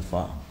i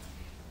alpha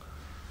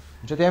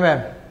jotiem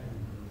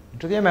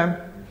em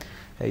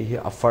hey hi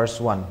a first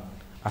one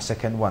a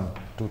second one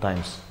 2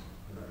 times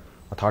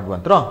a third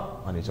one tro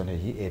ani chon hey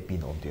hi ap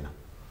nom tina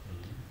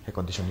he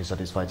condition is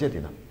satisfied chết thì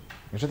nào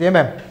mình sẽ tiếp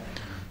em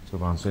so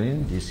answer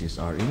in this is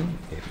R in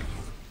AP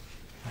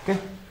okay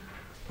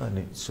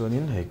anh so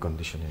in he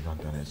condition này còn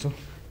thế so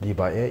D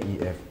by A E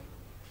F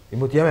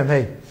imu tiam em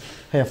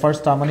hey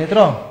first term ani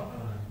tro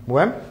mu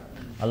em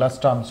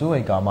last term su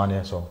hey gamma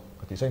ne so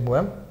kati sai mu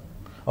em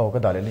oh ka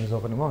dale ling zo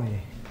kan mo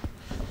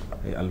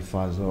hey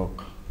alpha zok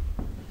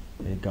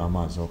hey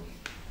gamma zok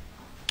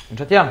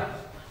mình tiam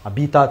a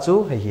beta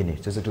chu hey hi ni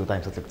just 2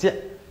 times the che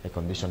hey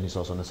condition is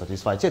also not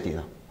satisfied che ti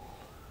na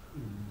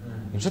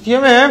mình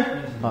tiam em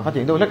mà ka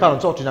ting do le ka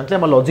ron so chi jang tle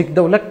ma logic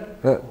do le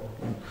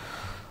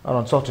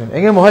aron so chin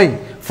enge mo hey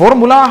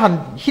formula han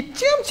hit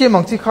chiam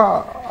ang chi kha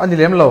ani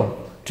lem lo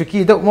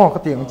tricky do mo ka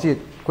tiang chi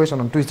question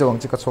on twist ang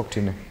chi ka chok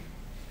thin ne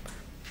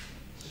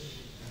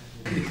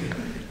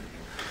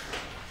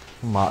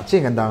ma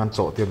ching an dang an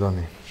cho ti do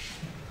ni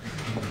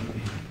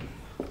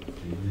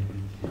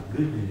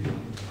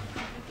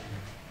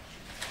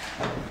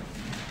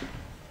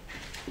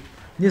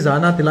ni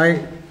zana tilai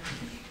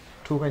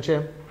thu kan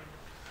chem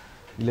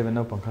 11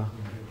 na pangkha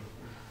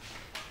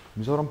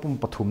mizoram pum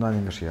pathum na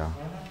ni sia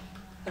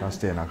ka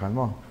ste na kan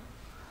mo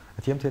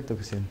athiam the to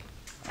kisin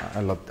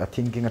a lot a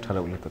thinking a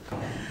thalo le to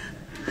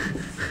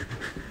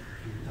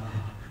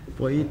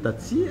poi ta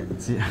chi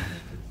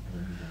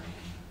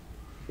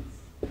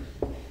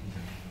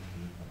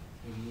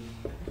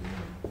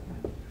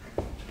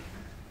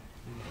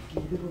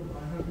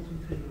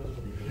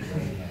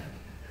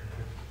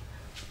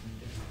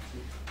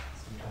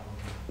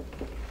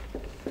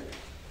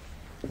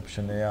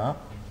option A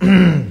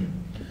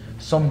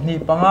somni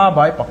panga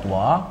bai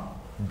pakwa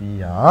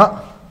bia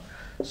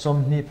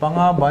somni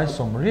panga bai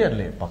somriat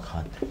le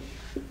pakhat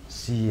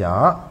sia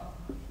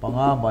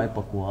panga bai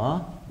pakwa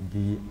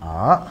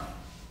bia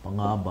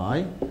panga bai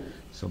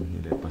somni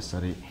le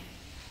pasari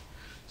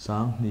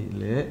sangni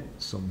le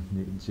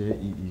somni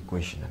JEE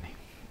equation ani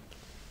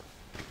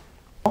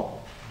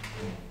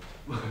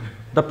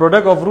the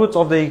product of roots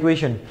of the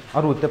equation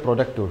a root the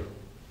product tur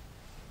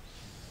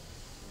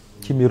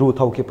kimi root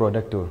thau ki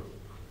product tur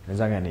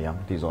jang ani yang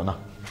ti zo na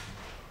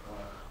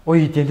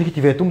ôi tiền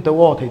thì về tung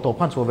tàu thầy tổ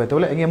phan số về tàu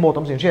lại anh em một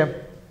tấm xiên xem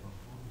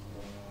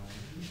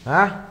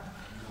hả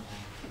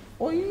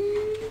ôi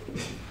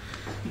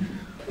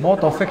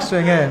một tàu fix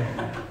rồi nghe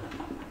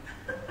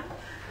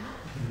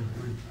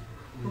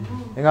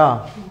anh à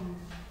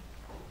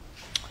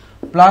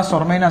plus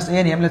or minus a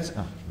em let's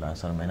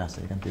plus or minus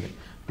a kan tidak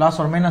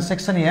plus or minus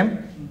section em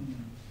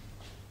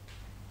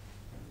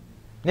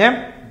em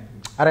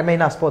are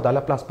minus po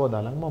dala plus po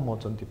dala mo mo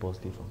chon ti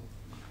positive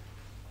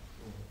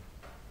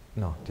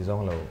no thì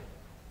giống là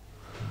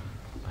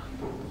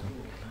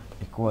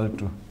equal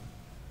to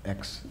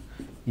x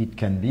it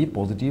can be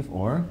positive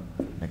or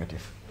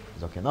negative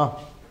is okay no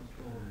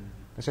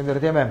cái xem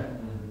được em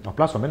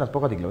plus or minus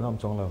có định lượng không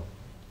trong lâu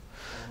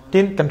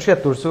tin cần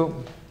xét tur su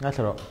ngay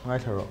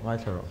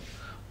thở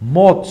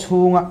một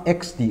chung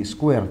x t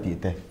square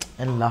t te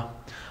en la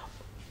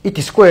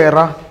it square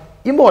ra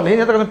im một này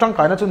ta cần trang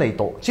cái nó chỗ này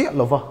tổ chết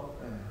rồi vâng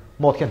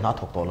một cái nào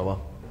thuộc tổ rồi vâng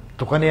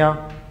thuộc cái này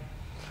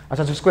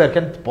asan square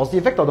can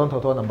positive vector don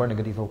thotho number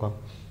negative ho kam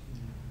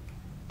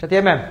chati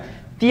em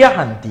tia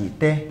han ti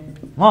te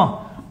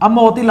mo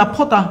amo ti la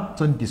phota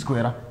chon ti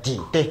square ti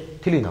te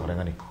thili na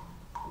ranga ni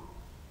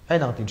ai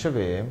nang tin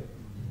cheve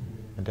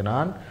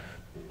entenan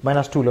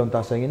 -2 lon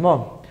ta sangin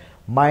mo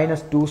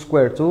 -2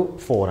 square to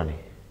 4 ani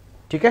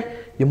ठीक है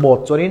ये mod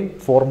chorin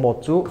 4 mod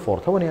to 4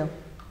 thaw ni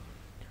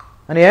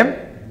ani em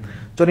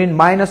chorin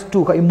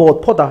 -2 ka i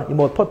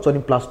mod phot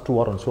chorin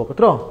 +2 aron so ka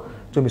tro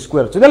chomi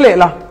square chu le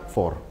la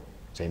 4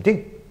 same thing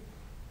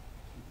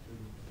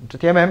cho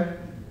thêm em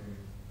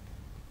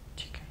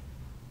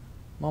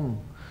mom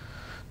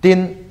tin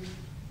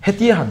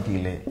heti han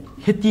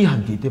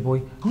ti te boy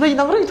nei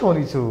nang rai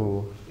thoni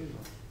chu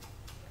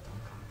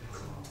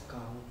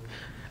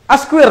a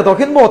square to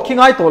khen mod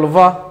khingai to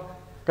lova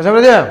ka sam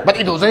le but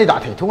idu zai da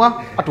the thunga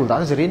atul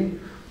dan sirin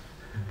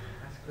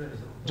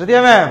cho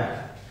thêm em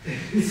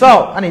so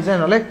ani zai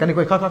no le kan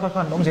koi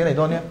kha nom se nei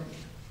don ya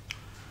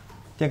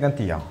tiang kan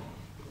tiang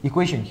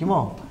equation ki mo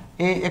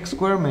ax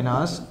square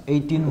minus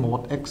 18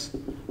 mod x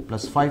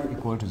plus 5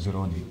 equal to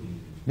 0 ni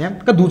nem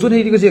ka du chon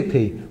hei ka jek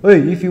thei oi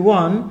if you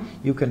want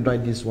you can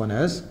write this one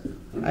as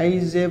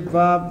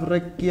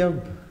izevabrakyab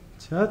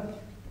chat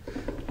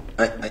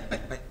ai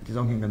ti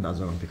jong hin kan da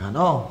jong ti khan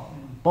o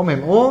pom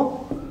em o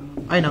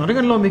ai nang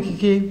ring lo mi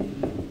ki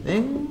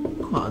eng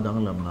ma dang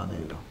lam na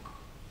nei lo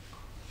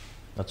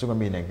ta chu ka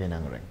mi nei ke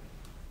nang ring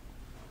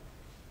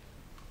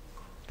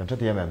kan cha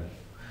ti em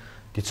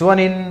thì chuan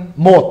in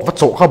mod va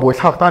chaw kha boi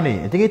thak ta ni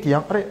tingi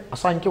tiang are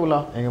assign ke ula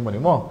engem mani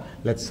mo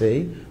let's say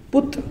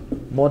put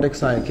mod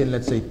xi can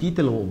let's say t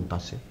te lo ta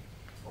se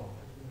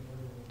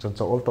chon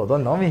chaw to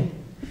don no mi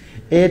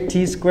 8t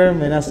square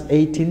minus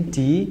 18t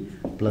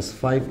plus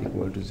 5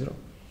 equal to 0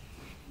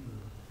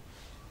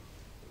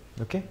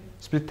 okay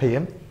split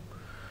them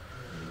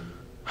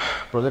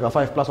project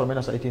 5 plus or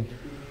minus 18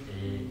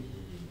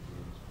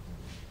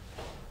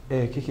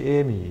 ki a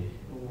mi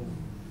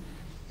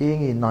e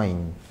ngi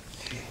 9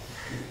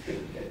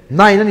 9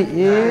 นั่นนี่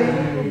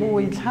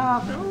mùi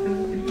chạp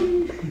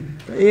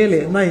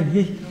lệ 9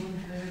 hi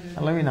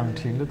anh lấy mình nằm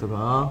thím được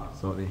đó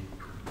sorry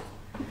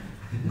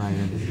 9 นั่น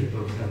นี่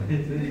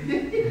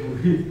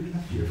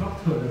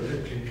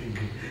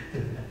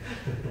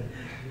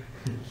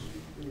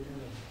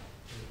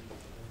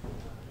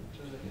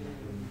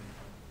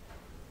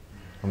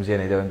ผมเสีย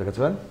ในเดือนตะ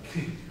กั่ว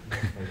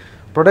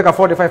product of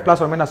 45 plus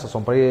or minus ส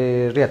มปริ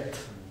เรียด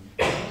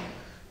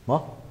มั้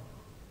ง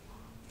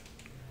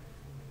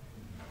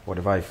 45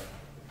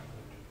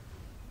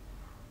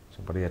 ส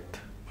มปริเรียด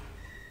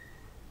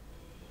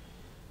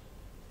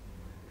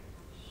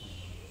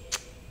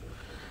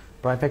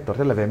prime factor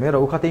ที่เราเวไม่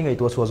รู้ค่าที่ไง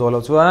ตัวส่วนเรา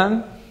ส่วน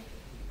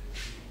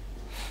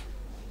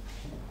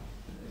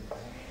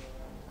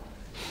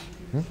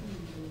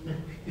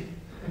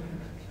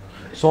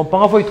สมปัง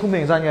เอาไว้ทุ่มเอ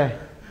งจังไง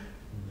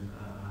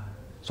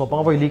สมปังเ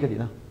อาไว้ลีกันดี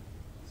นะ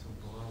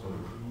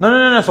นั่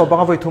นสมปัง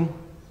เอาไว้ทุ่ม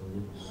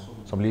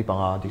สมลีปัง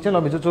อ่ะดิฉันเรา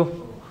ไม่จู่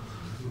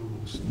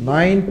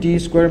9t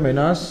square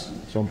minus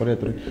สมปริเรียด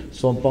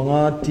สมปังอ่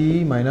ะ t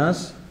minus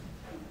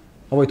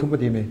เอาไว้ทุ่มกัน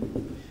ดีไหม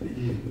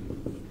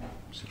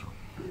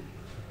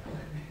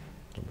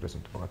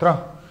Tra.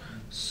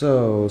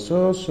 So,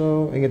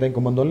 anh em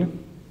có món đó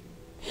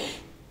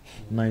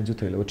này chú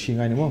thấy là 3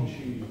 ngay đúng không?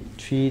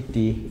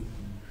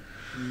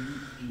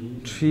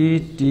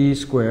 3t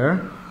square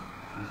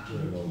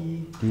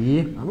t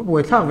mà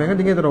buổi thang về cái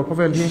tiếng đó có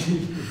phải là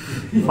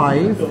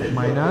 5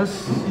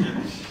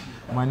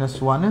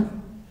 minus 1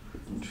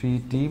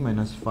 3t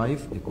minus 5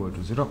 equal to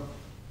 0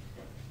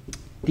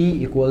 t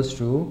equals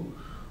to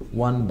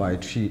 1 by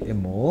 3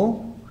 mol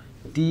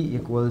t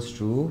equals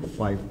to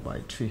 5 by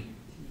 3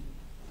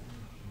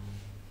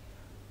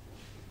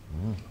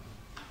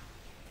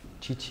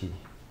 chi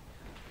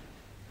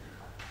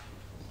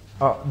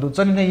đủ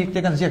chân này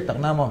cái căn diệt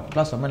tặng nam không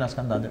plus or minus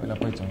căn đàn để là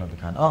quay trong là được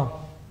hẳn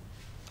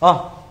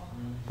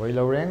quay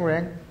lâu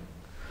reng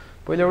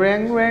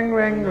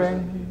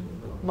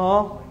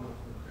nó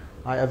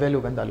ai value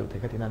căn đàn lưu thấy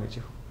cái thế nào đấy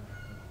chứ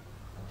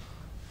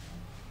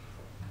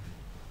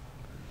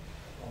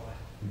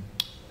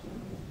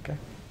okay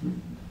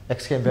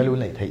x cái value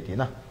này thấy thế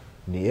nào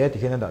nĩa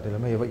thì khi nào đạt thì là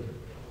mấy vậy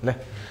lên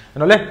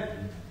nó lên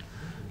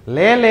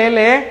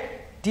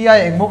ti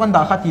ai mo kan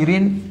da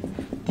khatirin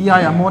ti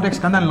ai mod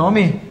x kan lo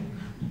mi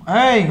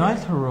ai ngai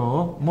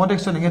thro mod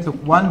x nge tu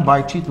 1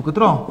 by 3 tu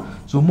kutro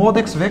so mod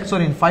x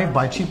vector in 5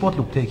 by 3 pot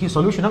lup the ki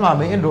solution nga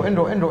me enro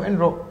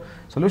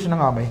solution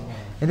nga me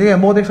ende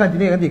mod x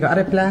ni kan di ka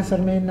are plus or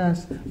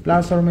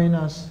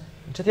minus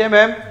chathia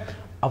mem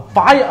a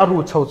vai a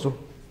root chau chu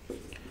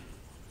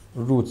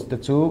roots te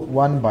chu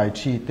 1 by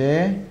 3 te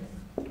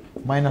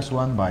minus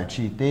 1 by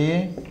 3 te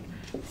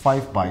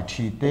 5 by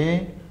 3 te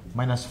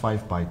minus 5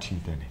 by 3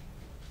 te ne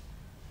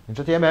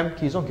cho thì em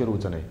khi xong cái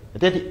root này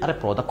thế thì are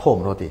product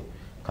khom rồi thì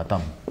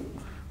khatam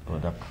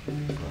product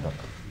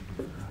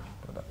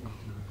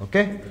ok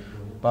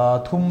pa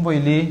thum voi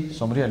li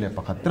somri le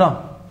pakhatra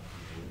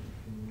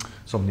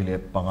somni le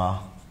panga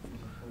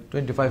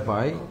 25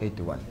 by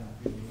 81